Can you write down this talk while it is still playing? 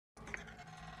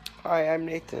Hi, I'm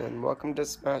Nathan. Welcome to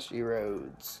Smashy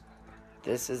Roads.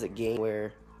 This is a game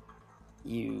where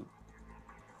you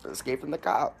escape from the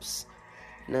cops.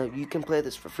 Now, you can play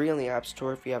this for free on the App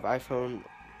Store if you have iPhone.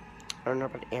 I don't know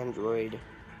about Android.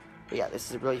 But yeah, this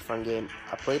is a really fun game.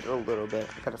 I played it a little bit.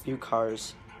 I got a few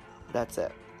cars. That's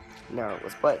it. Now,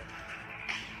 let's play.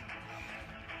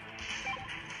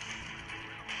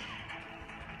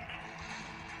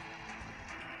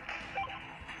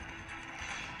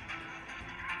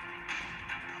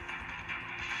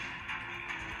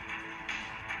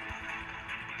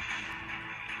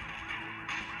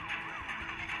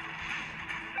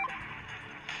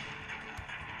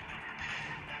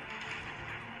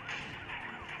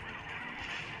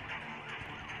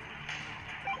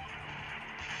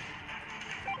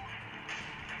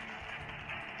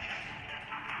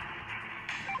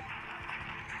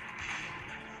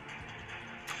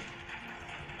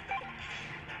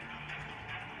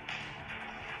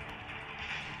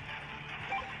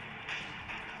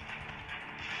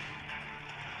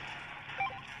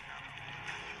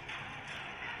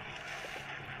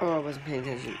 Oh, I wasn't paying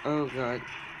attention. Oh, God.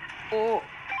 Oh!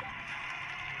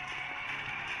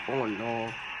 Oh,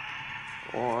 no.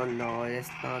 Oh, no, that's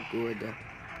not good.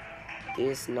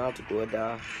 It's not good.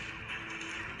 I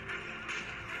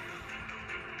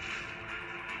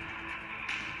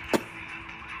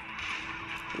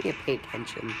need to pay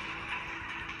attention.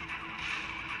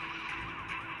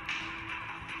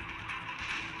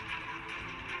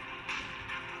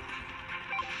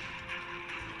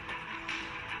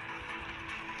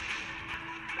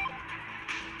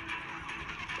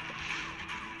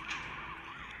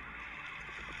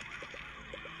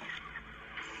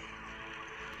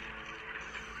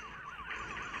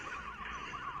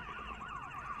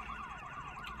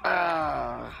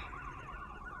 Ah!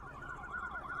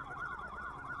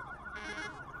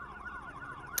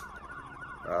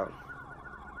 Oh.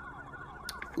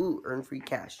 Ooh, earn free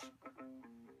cash.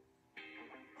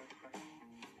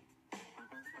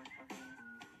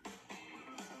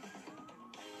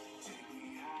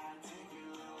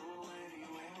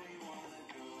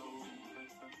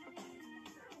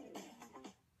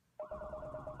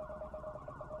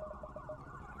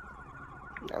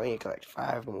 Now we need to collect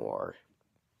 5 more.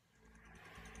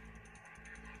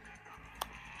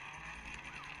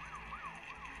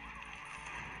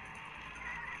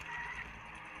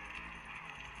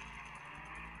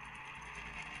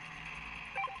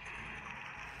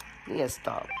 I need to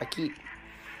stop. I keep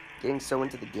getting so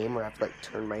into the game where I have to like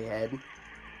turn my head.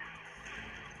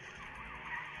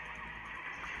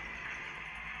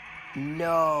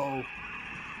 No!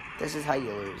 This is how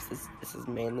you lose. This is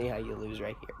mainly how you lose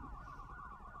right here.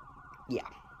 Yeah.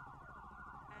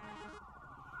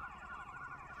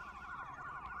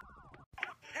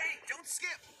 Hey, don't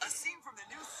skip! A scene from the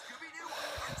new Scooby-Doo on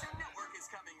Cartoon Network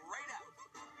is coming right up.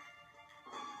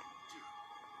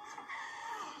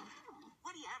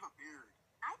 Why do you have a beard?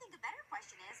 I think a better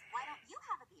question is, why don't you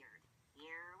have a beard?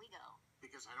 Here we go.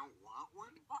 Because I don't want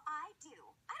one? Well, I do.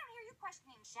 I don't hear you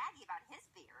questioning Shaggy about his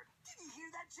beard. Did you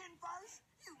hear that, Chin Fuzz?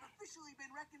 You've officially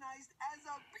been recognized as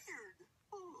a beard.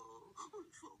 Oh, I'm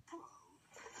so proud.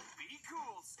 Be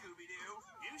cool, Scooby-Doo.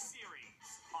 New series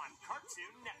on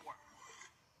Cartoon Network.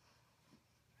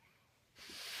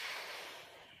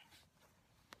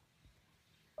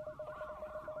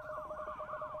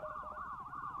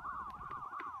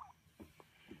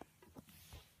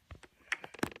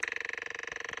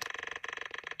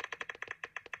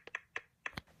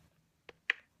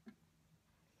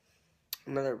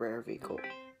 Another rare vehicle.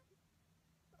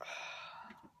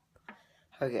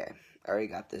 Okay, I already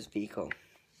got this vehicle.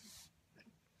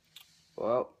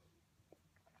 Well,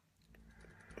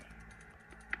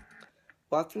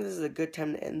 I think this is a good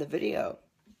time to end the video.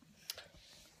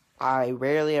 I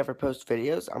rarely ever post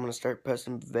videos. I'm going to start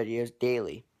posting videos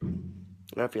daily.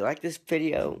 Now, if you like this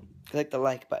video, click the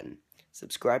like button.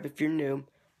 Subscribe if you're new.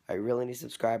 I really need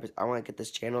subscribers. I want to get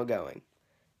this channel going.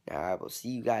 Now, I will see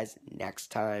you guys next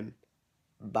time.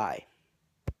 Bye.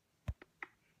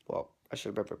 Well, I should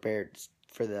have been prepared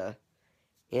for the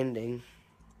ending.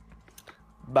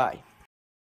 Bye.